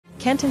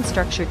KENTEN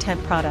Structure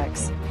Tent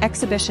Products,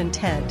 Exhibition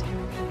Tent,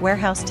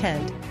 Warehouse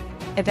Tent,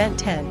 Event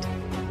Tent,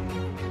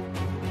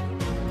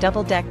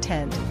 Double Deck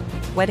Tent,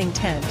 Wedding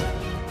Tent,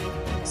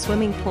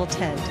 Swimming Pool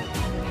Tent,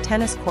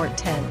 Tennis Court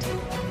Tent,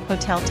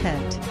 Hotel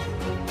Tent.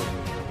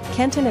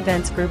 KENTEN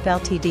Events Group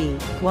Ltd,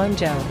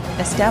 Guangzhou,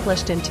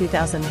 established in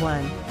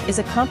 2001, is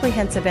a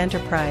comprehensive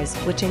enterprise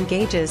which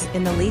engages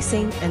in the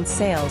leasing and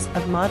sales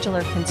of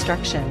modular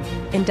construction,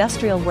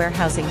 industrial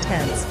warehousing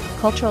tents,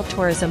 cultural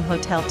tourism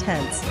hotel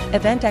tents,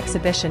 event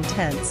exhibition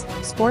tents,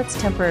 sports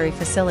temporary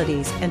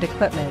facilities and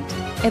equipment,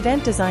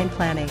 event design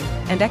planning,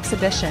 and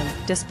exhibition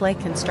display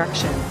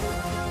construction.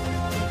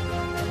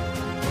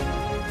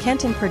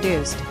 KENTEN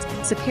produced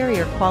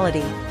superior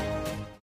quality,